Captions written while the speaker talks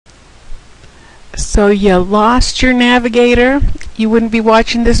So you lost your Navigator. You wouldn't be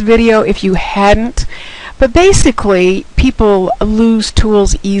watching this video if you hadn't. But basically, people lose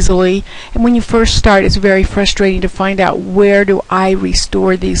tools easily, and when you first start, it's very frustrating to find out where do I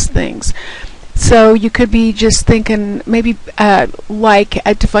restore these things. So you could be just thinking, maybe to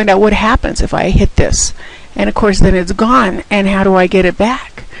find out what happens if I hit this, and of course then it's gone, and how do I get it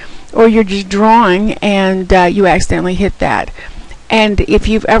back? Or you're just drawing and you accidentally hit that. And if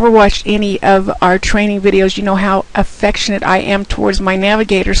you've ever watched any of our training videos, you know how affectionate I am towards my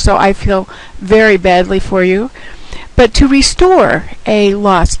Navigator, so I feel very badly for you. But to restore a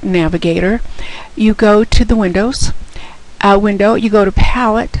lost Navigator, you go to the Windows window, you go to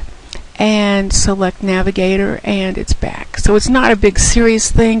Palette, and select Navigator, and it's back. So it's not a big serious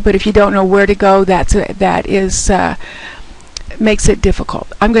thing, but if you don't know where to go, that makes it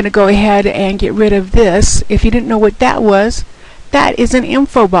difficult. I'm going to go ahead and get rid of this. If you didn't know what that was, that is an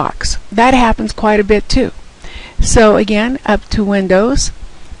info box. That happens quite a bit too. So again, up to Windows,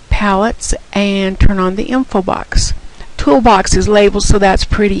 Palettes, and turn on the info box. Toolbox is labeled, so that's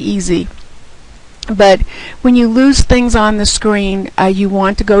pretty easy. But when you lose things on the screen, you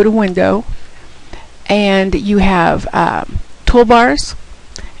want to go to Window, and you have toolbars,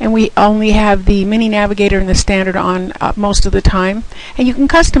 and we only have the mini Navigator and the standard on most of the time, and you can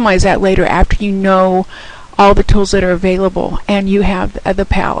customize that later after you know all the tools that are available, and you have the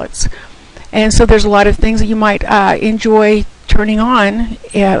palettes. And so there's a lot of things that you might enjoy turning on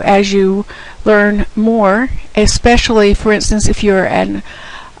as you learn more, especially, for instance, if you're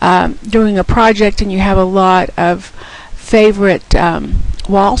doing a project and you have a lot of favorite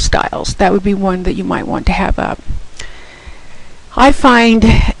wall styles. That would be one that you might want to have up. I find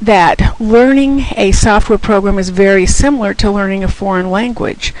that learning a software program is very similar to learning a foreign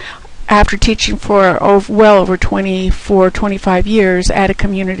language. After teaching for well over 25 years at a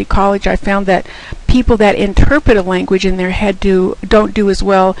community college, I found that people that interpret a language in their head don't do as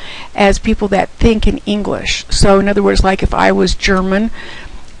well as people that think in English. So in other words, like if I was German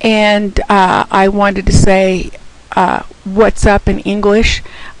and I wanted to say what's up in English,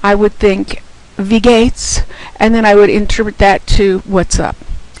 I would think wie geht's, and then I would interpret that to what's up.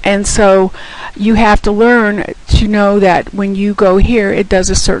 And so you have to learn to know that when you go here, it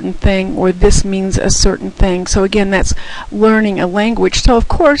does a certain thing, or this means a certain thing. So again, that's learning a language. So of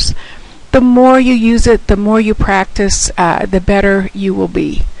course, the more you use it, the more you practice, the better you will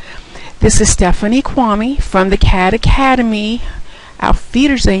be. This is Stephanie Kwame from the CAD Academy. Auf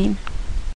Wiedersehen.